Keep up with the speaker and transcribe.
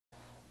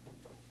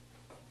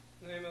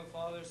name of the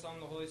Father, Son,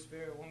 and the Holy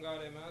Spirit, one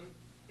God, amen.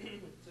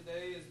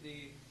 Today is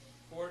the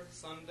fourth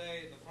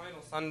Sunday, the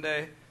final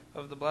Sunday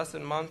of the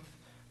blessed month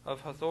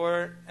of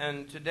Hathor,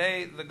 and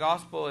today the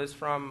Gospel is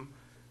from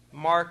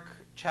Mark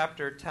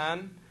chapter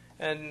 10.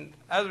 And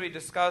as we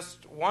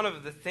discussed, one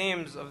of the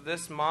themes of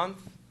this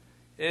month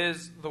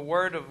is the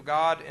Word of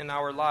God in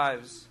our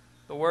lives.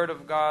 The Word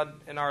of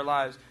God in our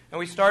lives. And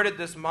we started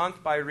this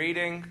month by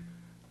reading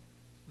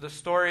the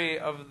story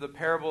of the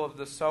parable of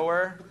the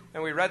sower,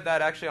 and we read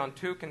that actually on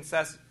two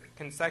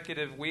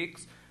consecutive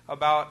weeks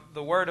about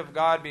the Word of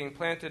God being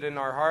planted in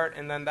our heart,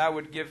 and then that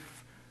would give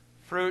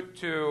fruit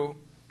to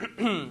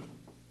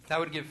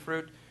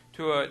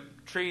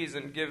trees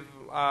and give.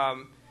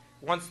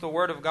 Once the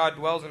Word of God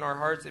dwells in our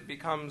hearts, it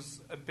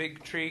becomes a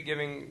big tree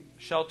giving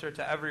shelter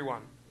to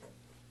everyone.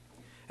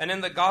 And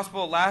in the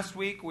Gospel last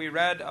week, we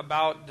read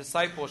about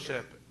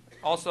discipleship,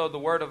 also the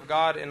Word of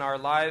God in our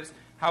lives,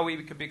 how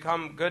we could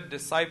become good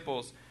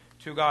disciples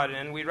to God.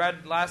 And we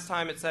read last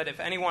time, it said,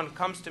 if anyone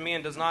comes to me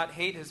and does not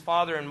hate his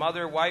father and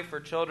mother, wife or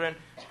children,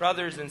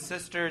 brothers and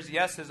sisters,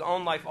 yes, his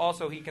own life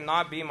also, he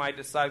cannot be my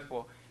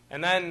disciple.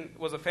 And then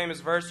was a famous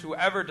verse,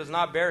 whoever does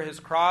not bear his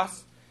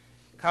cross,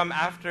 come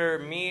after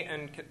me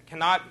and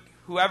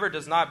whoever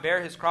does not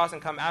bear his cross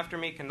and come after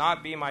me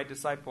cannot be my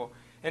disciple.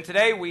 And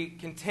today we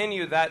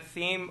continue that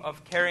theme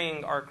of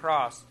carrying our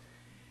cross.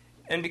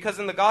 And because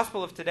in the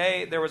gospel of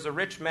today, there was a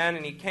rich man,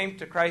 and he came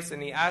to Christ,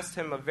 and he asked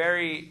him a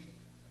very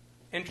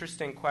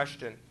interesting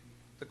question.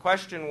 The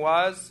question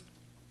was,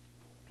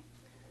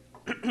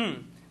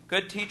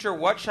 good teacher,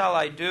 what shall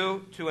I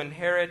do to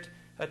inherit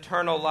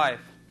eternal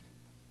life?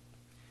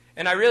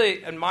 And I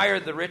really admire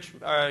the rich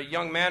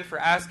young man for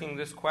asking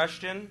this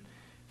question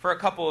for a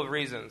couple of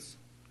reasons.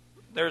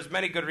 There's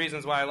many good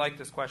reasons why I like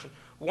this question.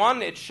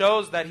 One, it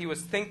shows that he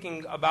was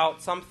thinking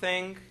about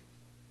something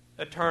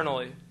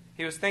eternally.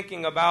 He was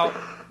thinking about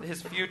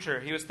his future.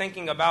 He was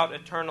thinking about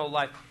eternal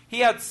life. He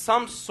had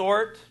some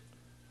sort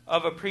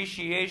of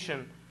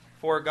appreciation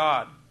for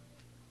God.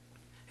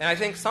 And I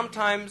think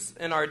sometimes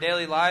in our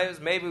daily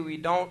lives, maybe we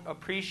don't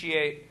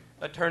appreciate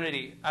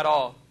eternity at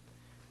all.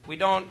 We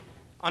don't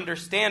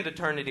understand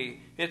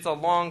eternity. It's a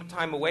long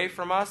time away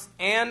from us,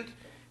 and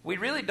we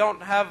really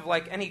don't have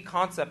any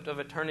concept of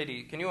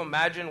eternity. Can you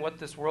imagine what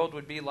this world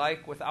would be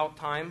like without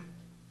time?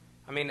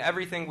 I mean,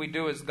 everything we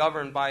do is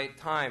governed by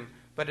time.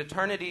 But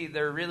eternity,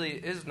 there really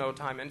is no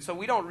time. And so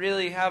we don't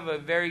really have a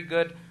very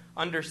good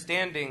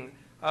understanding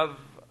of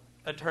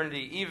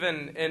eternity.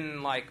 Even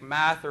in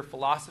math or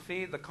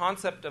philosophy, the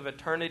concept of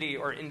eternity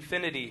or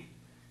infinity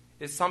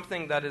is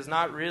something that is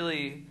not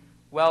really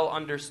well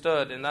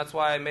understood. And that's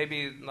why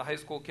maybe the high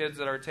school kids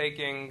that are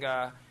taking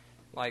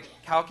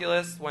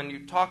calculus, when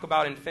you talk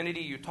about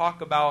infinity, you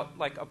talk about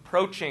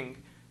approaching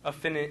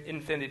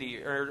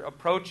infinity or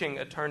approaching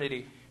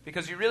eternity,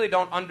 because you really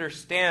don't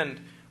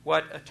understand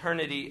what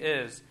eternity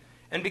is.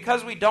 And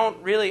because we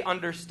don't really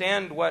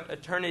understand what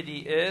eternity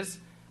is,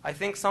 I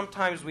think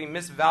sometimes we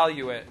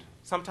misvalue it.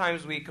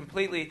 Sometimes we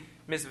completely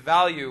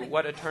misvalue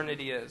what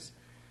eternity is.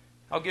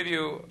 I'll give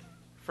you,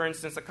 for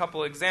instance, a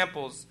couple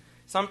examples.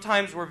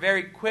 Sometimes we're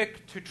very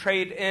quick to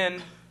trade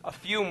in a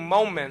few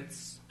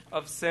moments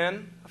of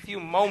sin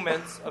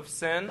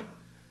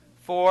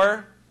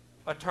for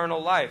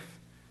eternal life.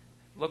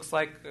 Looks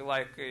like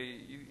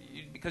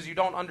because you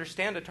don't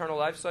understand eternal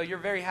life, so you're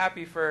very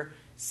happy for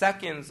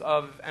seconds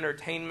of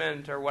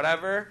entertainment or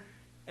whatever,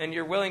 and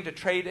you're willing to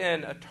trade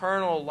in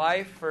eternal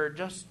life for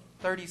just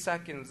 30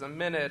 seconds, a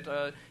minute,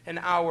 an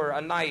hour,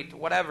 a night,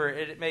 whatever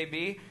it may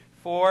be,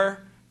 for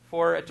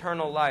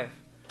eternal life.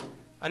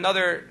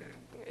 Another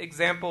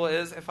example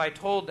is if I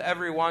told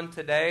everyone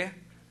today,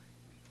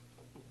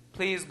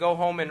 please go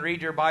home and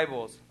read your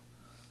Bibles.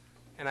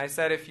 And I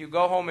said, if you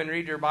go home and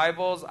read your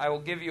Bibles, I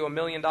will give you $1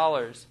 million.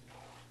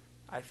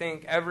 I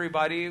think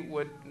everybody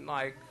would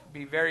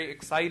be very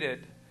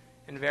excited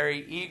and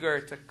very eager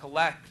to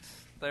collect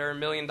their $1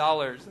 million.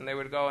 And they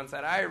would go and say,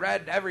 I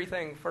read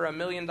everything for $1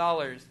 million.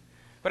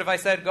 But if I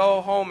said,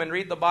 go home and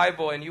read the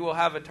Bible and you will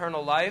have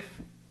eternal life,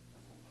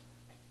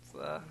 it's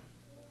a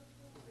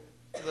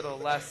little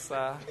less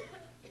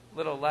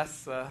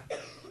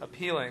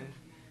appealing.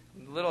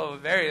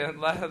 Not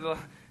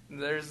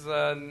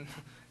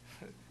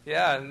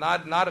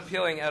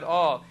appealing at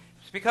all.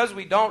 It's because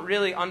we don't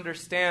really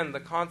understand the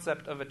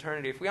concept of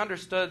eternity. If we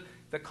understood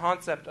the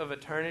concept of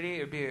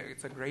eternity,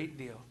 it's a great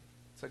deal.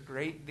 It's a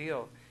great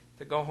deal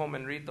to go home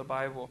and read the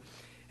Bible.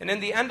 And in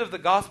the end of the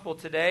gospel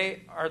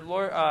today, our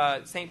Lord,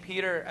 St.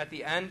 Peter, at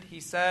the end, he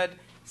said,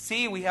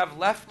 see, we have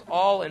left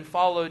all and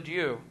followed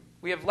you.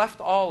 We have left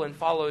all and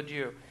followed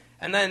you.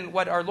 And then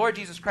what our Lord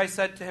Jesus Christ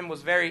said to him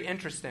was very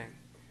interesting.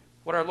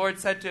 What our Lord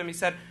said to him, he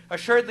said,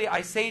 assuredly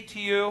I say to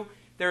you,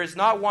 there is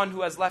not one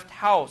who has left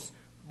house,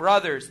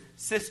 brothers,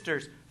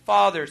 sisters,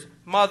 fathers,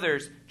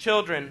 mothers,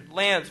 children,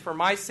 lands for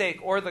my sake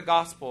or the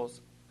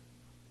gospel's,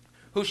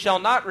 who shall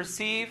not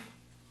receive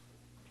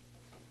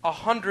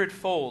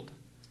 100-fold.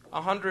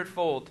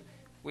 100-fold.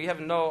 We have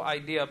no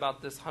idea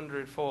about this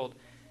 100-fold.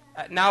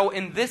 Now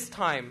in this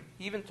time,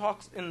 he even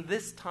talks in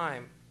this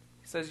time,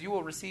 He says, you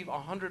will receive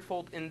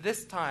 100-fold in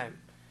this time.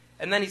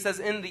 And then he says,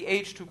 in the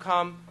age to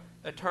come,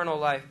 eternal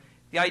life.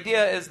 The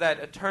idea is that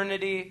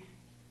eternity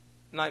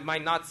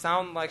might not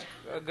sound like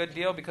a good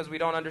deal because we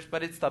don't understand,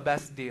 but it's the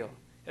best deal.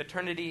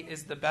 Eternity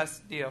is the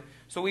best deal.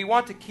 So we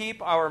want to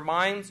keep our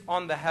minds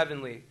on the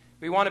heavenly.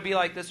 We want to be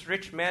like this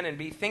rich man and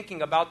be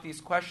thinking about these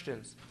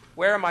questions.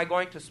 Where am I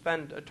going to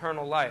spend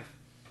eternal life?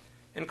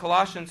 In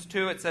Colossians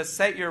 2, it says,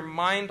 set your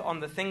mind on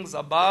the things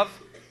above,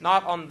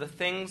 not on the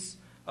things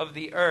of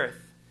the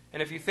earth.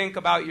 And if you think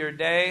about your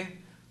day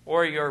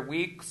or your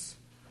weeks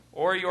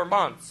or your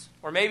months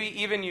or maybe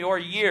even your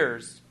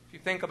years, if you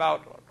think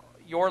about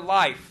your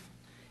life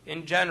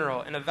in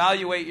general and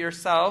evaluate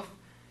yourself,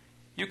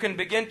 you can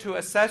begin to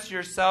assess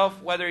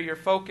yourself whether you're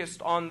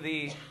focused on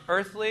the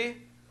earthly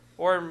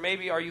or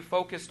maybe are you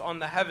focused on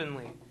the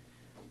heavenly.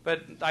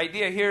 But the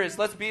idea here is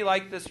let's be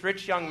like this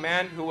rich young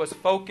man who was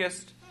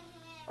focused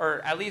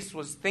or at least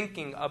was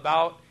thinking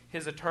about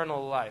his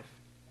eternal life.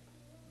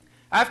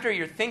 After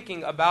you're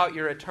thinking about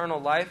your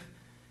eternal life,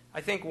 I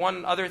think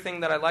one other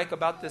thing that I like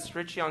about this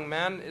rich young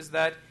man is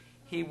that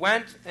he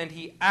went and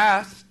he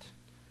asked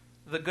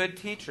the good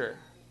teacher.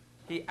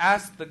 He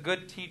asked the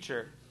good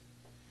teacher.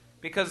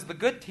 Because the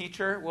good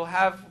teacher will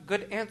have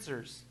good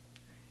answers.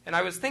 And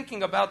I was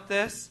thinking about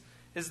this,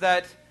 is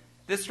that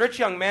this rich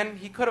young man,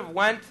 he could have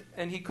went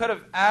and he could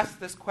have asked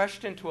this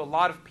question to a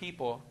lot of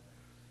people.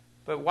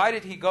 But why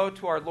did he go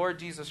to our Lord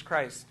Jesus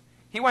Christ?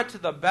 He went to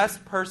the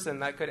best person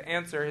that could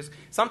answer his.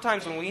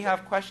 Sometimes when we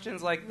have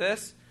questions like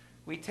this,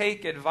 we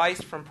take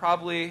advice from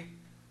probably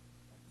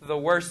the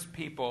worst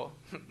people.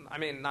 I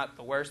mean, not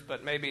the worst,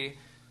 but maybe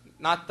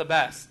not the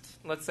best.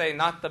 Let's say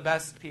not the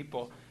best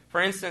people.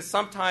 For instance,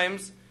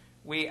 sometimes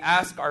we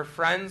ask our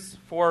friends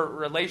for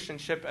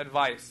relationship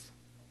advice,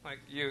 like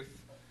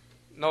youth.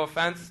 No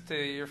offense to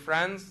your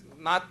friends,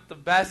 not the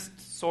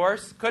best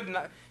source.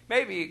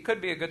 Maybe it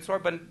could be a good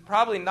source, but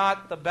probably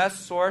not the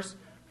best source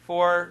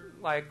for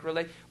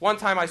One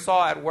time I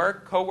saw at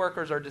work,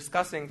 coworkers are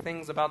discussing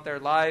things about their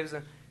lives,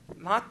 and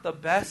not the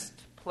best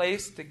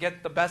place to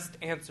get the best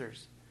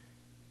answers.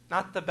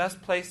 Not the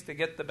best place to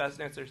get the best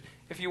answers.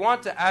 If you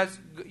want to ask,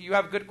 you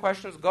have good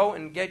questions, go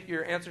and get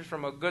your answers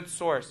from a good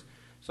source.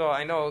 So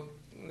I know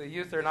the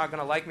youth are not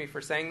going to like me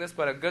for saying this,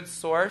 but a good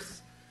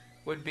source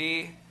would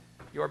be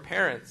your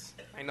parents.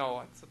 I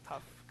know it's a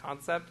tough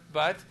concept,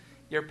 but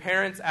your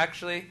parents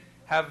actually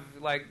have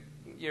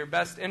your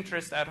best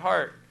interest at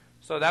heart.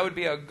 So that would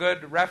be a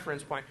good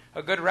reference point.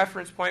 A good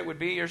reference point would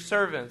be your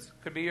servants,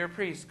 could be your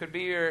priest, could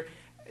be your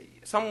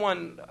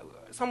someone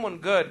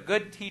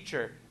good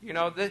teacher. You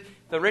know,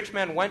 the rich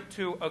man went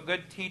to a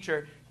good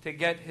teacher to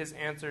get his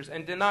answers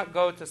and did not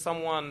go to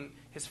someone,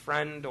 his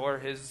friend or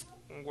his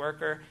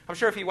worker. I'm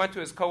sure if he went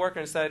to his coworker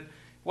and said,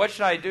 what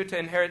should I do to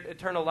inherit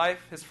eternal life?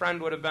 His friend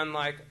would have been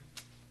like,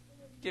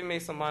 give me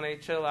some money,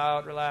 chill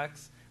out,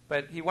 relax.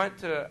 But he went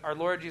to our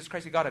Lord Jesus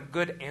Christ. He got a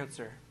good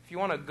answer. If you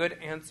want a good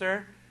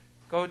answer,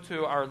 go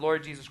to our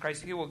Lord Jesus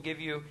Christ. He will give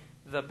you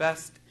the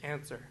best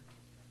answer.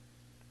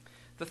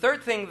 The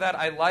third thing that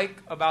I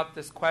like about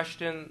this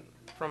question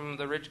from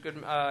the rich,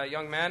 good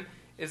young man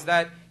is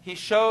that he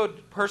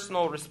showed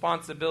personal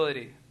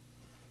responsibility.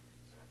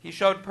 He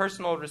showed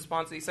personal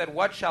responsibility. He said,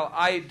 what shall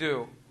I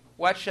do?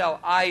 What shall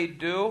I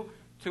do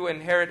to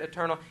inherit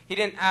eternal? He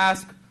didn't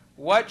ask,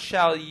 what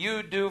shall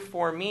you do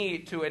for me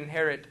to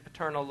inherit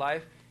eternal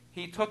life?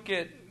 He took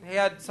it, he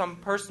had some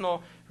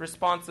personal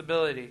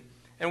responsibility.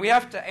 And we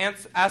have to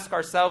ask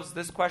ourselves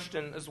this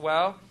question as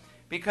well,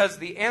 because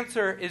the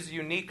answer is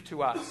unique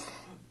to us.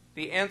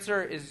 The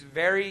answer is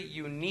very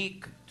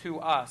unique to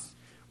us.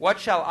 What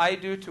shall I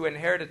do to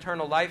inherit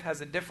eternal life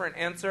has a different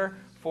answer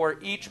for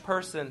each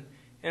person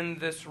in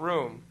this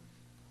room.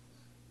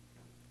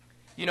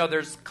 You know,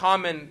 there's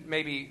common,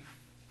 maybe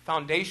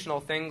foundational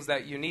things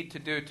that you need to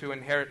do to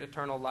inherit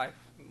eternal life,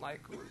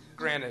 like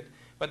granted.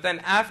 But then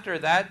after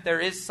that, there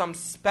is some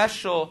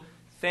special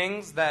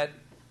things that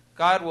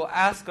God will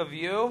ask of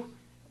you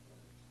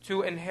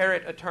to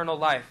inherit eternal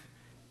life.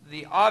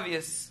 The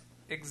obvious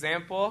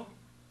example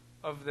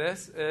of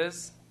this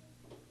is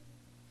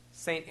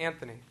St.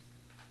 Anthony.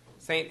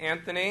 St.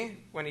 Anthony,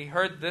 when he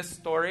heard this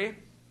story,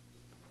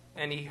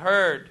 and he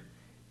heard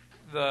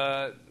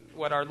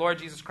what our Lord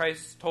Jesus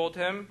Christ told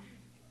him,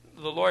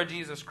 the Lord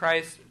Jesus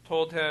Christ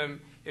told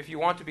him, if you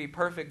want to be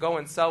perfect, go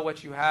and sell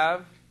what you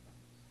have.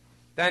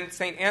 Then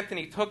St.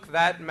 Anthony took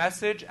that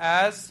message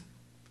as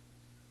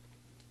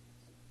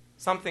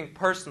something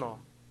personal.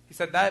 He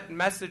said, that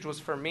message was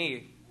for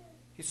me.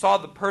 He saw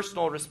the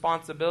personal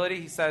responsibility.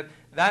 He said,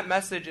 that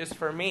message is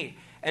for me.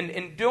 And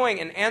in doing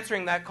and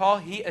answering that call,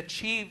 he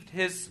achieved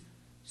his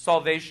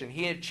salvation.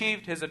 He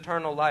achieved his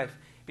eternal life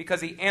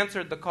because he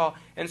answered the call.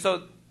 And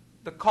so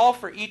the call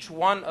for each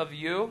one of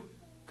you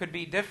could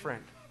be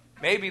different.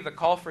 Maybe the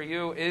call for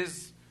you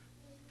is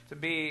to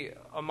be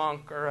a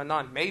monk or a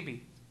nun.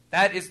 Maybe.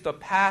 That is the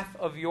path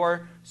of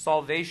your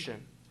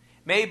salvation.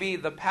 Maybe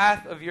the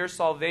path of your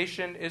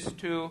salvation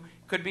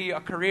could be a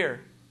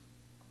career.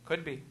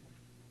 Could be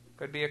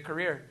a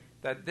career.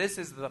 That this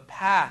is the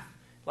path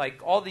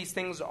Like all these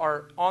things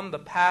are on the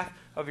path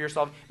of your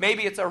salvation.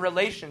 Maybe it's a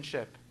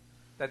relationship,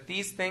 that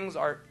these things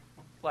are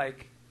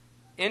like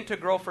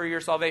integral for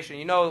your salvation.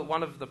 You know,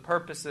 one of the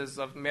purposes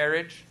of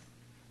marriage,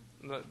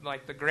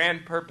 the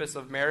grand purpose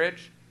of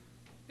marriage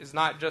is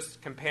not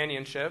just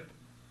companionship.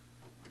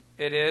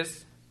 It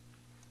is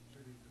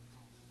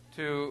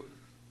to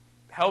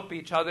help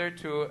each other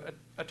to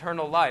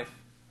eternal life.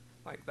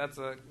 Like that's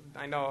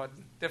I know a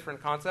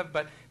different concept,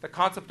 but the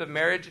concept of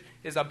marriage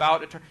is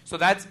about so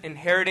that's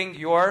inheriting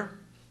your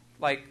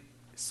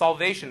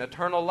salvation,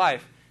 eternal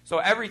life. So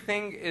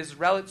everything is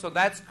relative. So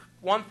that's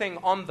one thing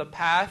on the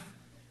path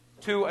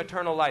to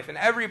eternal life. And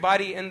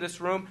everybody in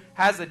this room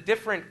has a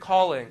different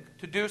calling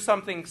to do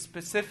something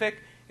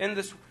specific in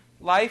this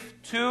life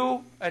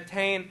to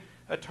attain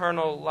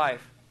eternal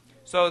life.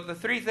 So the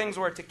three things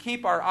were to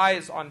keep our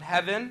eyes on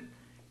heaven,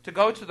 to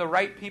go to the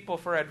right people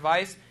for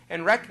advice,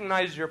 and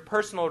recognize your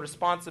personal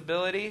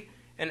responsibility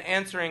in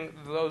answering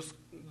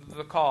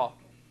the call.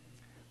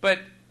 But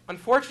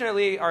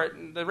unfortunately,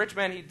 the rich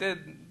man, he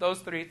did those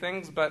three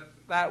things, but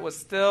that was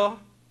still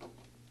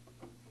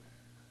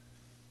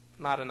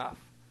not enough.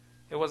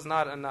 It was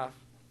not enough.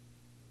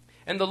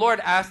 And the Lord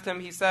asked him,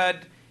 he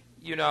said,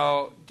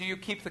 do you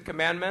keep the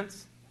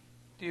commandments?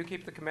 Do you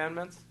keep the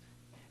commandments?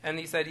 And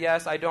he said,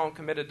 yes, I don't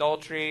commit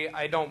adultery,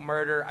 I don't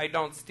murder, I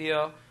don't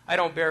steal, I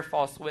don't bear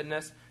false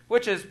witness,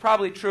 which is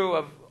probably true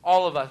of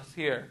all of us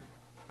here.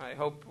 I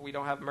hope we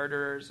don't have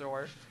murderers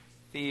or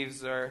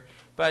thieves.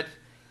 But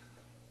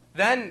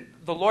then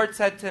the Lord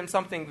said to him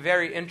something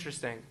very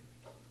interesting.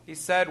 He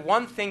said,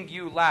 one thing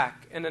you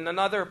lack. And in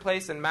another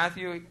place in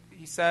Matthew,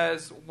 he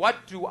says,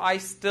 what do I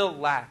still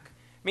lack?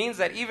 Means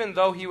that even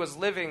though he was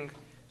living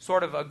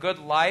sort of a good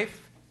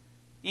life,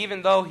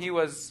 even though he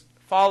was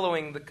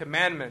following the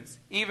commandments,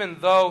 even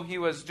though he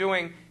was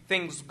doing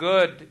things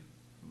good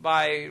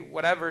by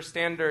whatever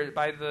standard,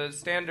 by the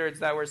standards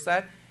that were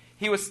set,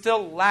 he was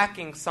still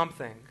lacking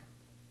something.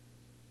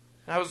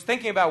 And I was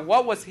thinking about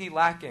what was he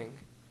lacking?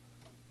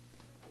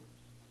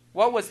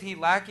 What was he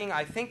lacking?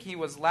 I think he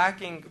was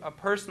lacking a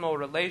personal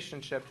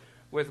relationship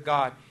with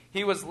God.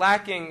 He was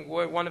lacking,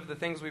 one of the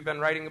things we've been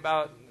writing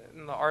about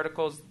in the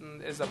articles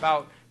is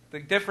about the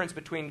difference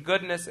between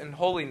goodness and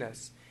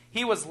holiness.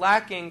 He was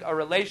lacking a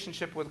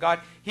relationship with God.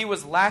 He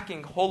was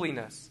lacking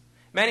holiness.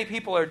 Many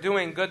people are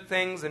doing good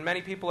things and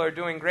many people are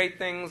doing great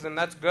things, and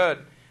that's good.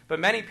 But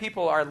many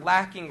people are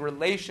lacking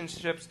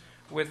relationships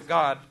with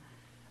God.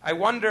 I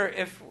wonder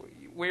if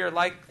we are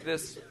like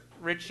this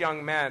rich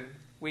young man.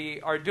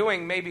 We are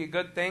doing maybe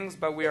good things,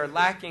 but we are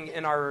lacking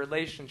in our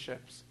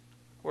relationships.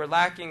 We're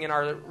lacking in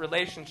our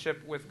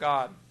relationship with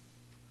God.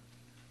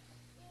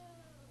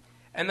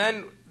 And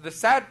then the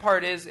sad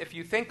part is, if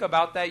you think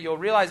about that, you'll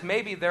realize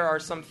maybe there are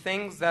some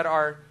things that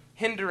are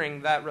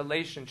hindering that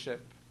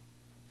relationship.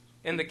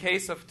 In the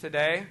case of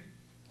today,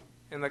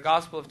 in the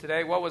gospel of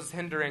today, what was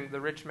hindering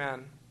the rich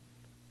man?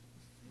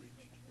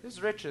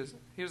 His riches.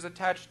 He was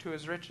attached to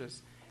his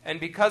riches. And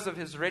because of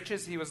his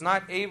riches, he was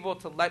not able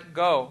to let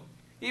go.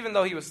 Even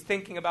though he was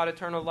thinking about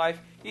eternal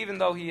life, even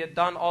though he had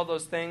done all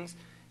those things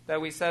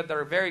that we said that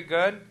are very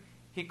good,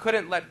 he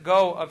couldn't let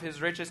go of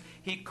his riches.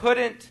 He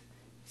couldn't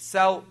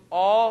sell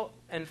all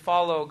and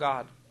follow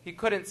God. He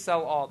couldn't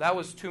sell all. That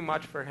was too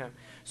much for him.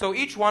 So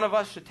each one of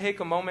us should take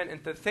a moment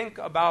and to think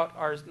about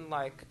our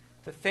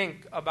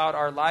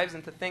lives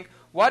and to think,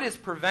 what is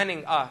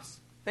preventing us?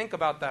 Think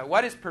about that.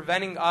 What is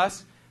preventing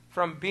us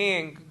from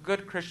being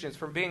good Christians,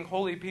 from being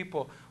holy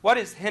people? What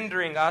is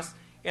hindering us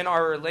in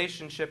our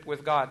relationship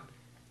with God?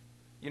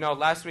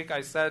 Last week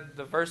I said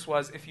the verse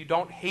was, if you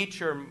don't hate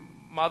your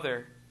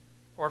mother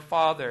or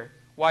father,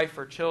 wife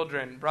or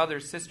children,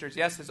 brothers, sisters,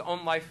 yes, his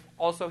own life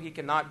also, he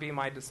cannot be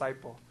my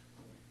disciple.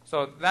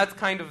 So that's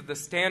kind of the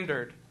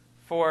standard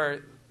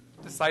for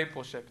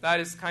discipleship. That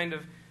is kind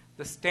of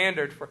the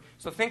standard for.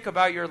 So think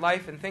about your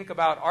life and think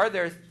about, are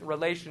there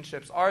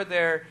relationships? Are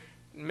there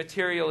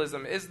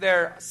materialism? Is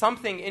there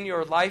something in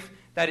your life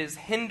that is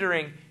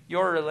hindering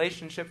your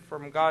relationship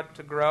from God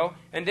to grow?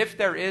 And if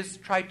there is,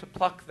 try to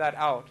pluck that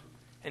out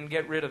and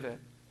get rid of it.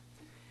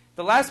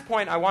 The last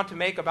point I want to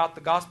make about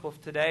the gospel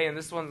of today, and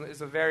this one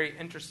is a very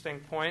interesting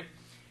point,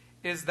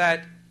 is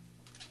that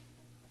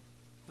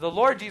the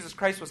Lord Jesus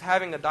Christ was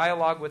having a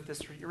dialogue with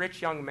this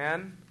rich young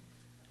man,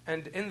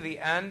 and in the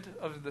end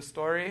of the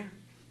story,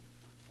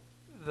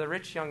 the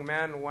rich young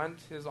man went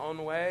his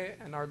own way,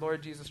 and our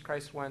Lord Jesus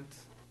Christ went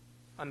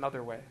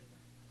another way.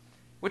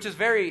 Which is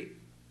very,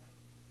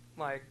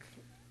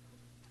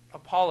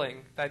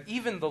 appalling that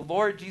even the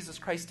Lord Jesus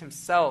Christ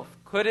himself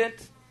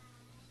couldn't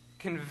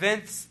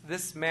convince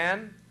this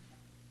man,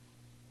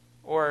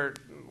 or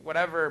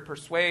whatever,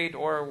 persuade,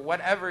 or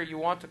whatever you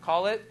want to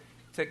call it,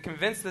 to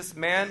convince this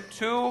man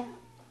to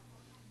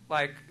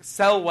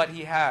sell what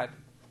he had.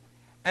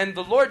 And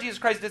the Lord Jesus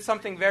Christ did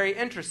something very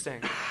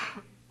interesting.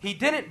 He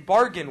didn't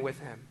bargain with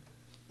him.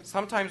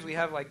 Sometimes we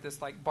have this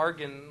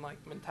bargain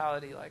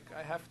mentality,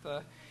 I have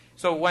to.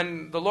 So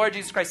when the Lord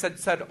Jesus Christ said,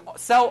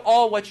 sell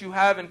all what you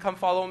have and come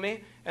follow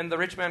me, and the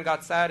rich man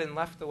got sad and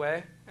left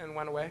away and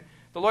went away,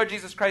 the Lord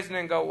Jesus Christ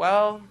didn't go,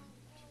 well,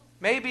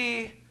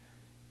 Maybe,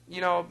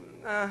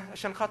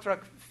 عشان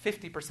خاطرك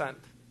 50%.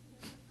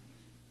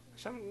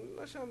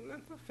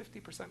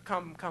 50%.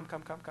 Come.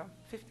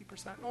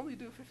 50%. Only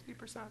do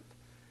 50%.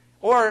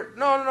 Or,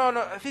 no,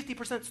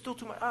 50% is still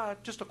too much.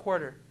 Just a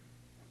quarter.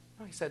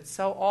 No, he said,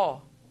 sell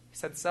all. He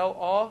said, sell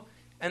all.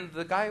 And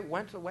the guy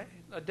went away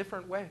a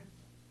different way.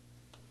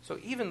 So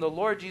even the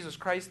Lord Jesus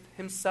Christ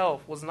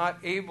himself was not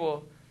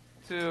able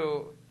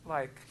to,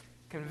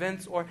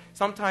 convince, or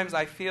sometimes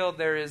I feel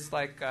there is,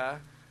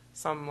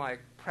 some,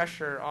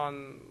 pressure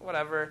on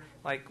whatever.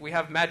 We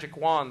have magic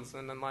wands,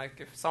 and then,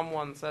 if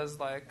someone says,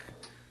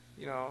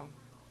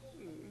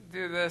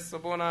 do this,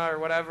 Abuna, or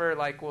whatever,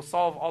 we'll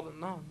solve all the...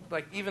 No.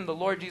 Even the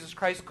Lord Jesus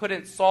Christ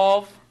couldn't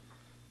solve,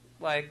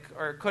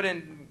 or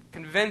couldn't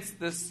convince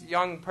this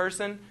young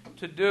person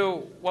to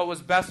do what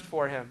was best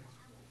for him.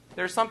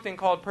 There's something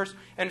called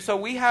and so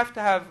we have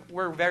to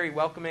we're very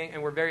welcoming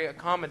and we're very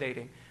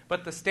accommodating.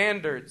 But the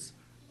standards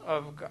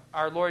of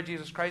our Lord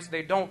Jesus Christ,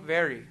 they don't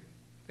vary.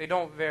 They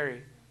don't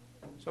vary.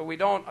 So we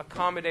don't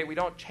accommodate, we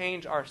don't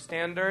change our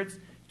standards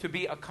to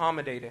be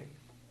accommodating.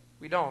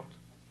 We don't.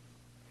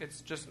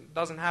 It just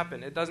doesn't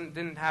happen. It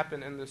didn't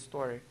happen in this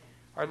story.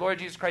 Our Lord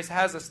Jesus Christ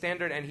has a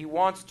standard, and he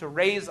wants to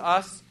raise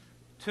us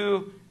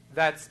to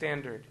that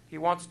standard. He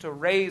wants to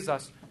raise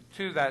us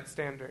to that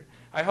standard.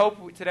 I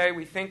hope today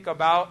we think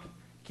about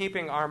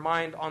keeping our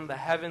mind on the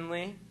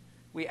heavenly.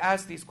 We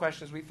ask these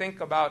questions. We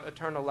think about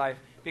eternal life,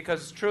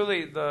 because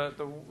truly the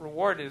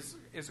reward is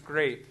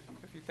great.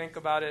 If you think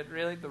about it,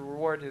 really, the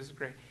reward is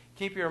great.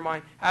 Keep your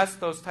mind. Ask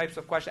those types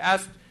of questions.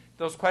 Ask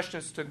those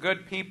questions to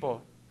good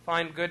people.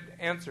 Find good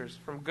answers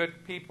from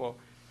good people.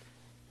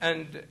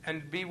 And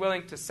be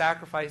willing to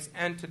sacrifice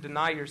and to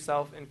deny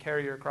yourself and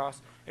carry your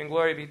cross. And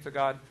glory be to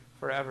God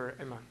forever.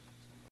 Amen.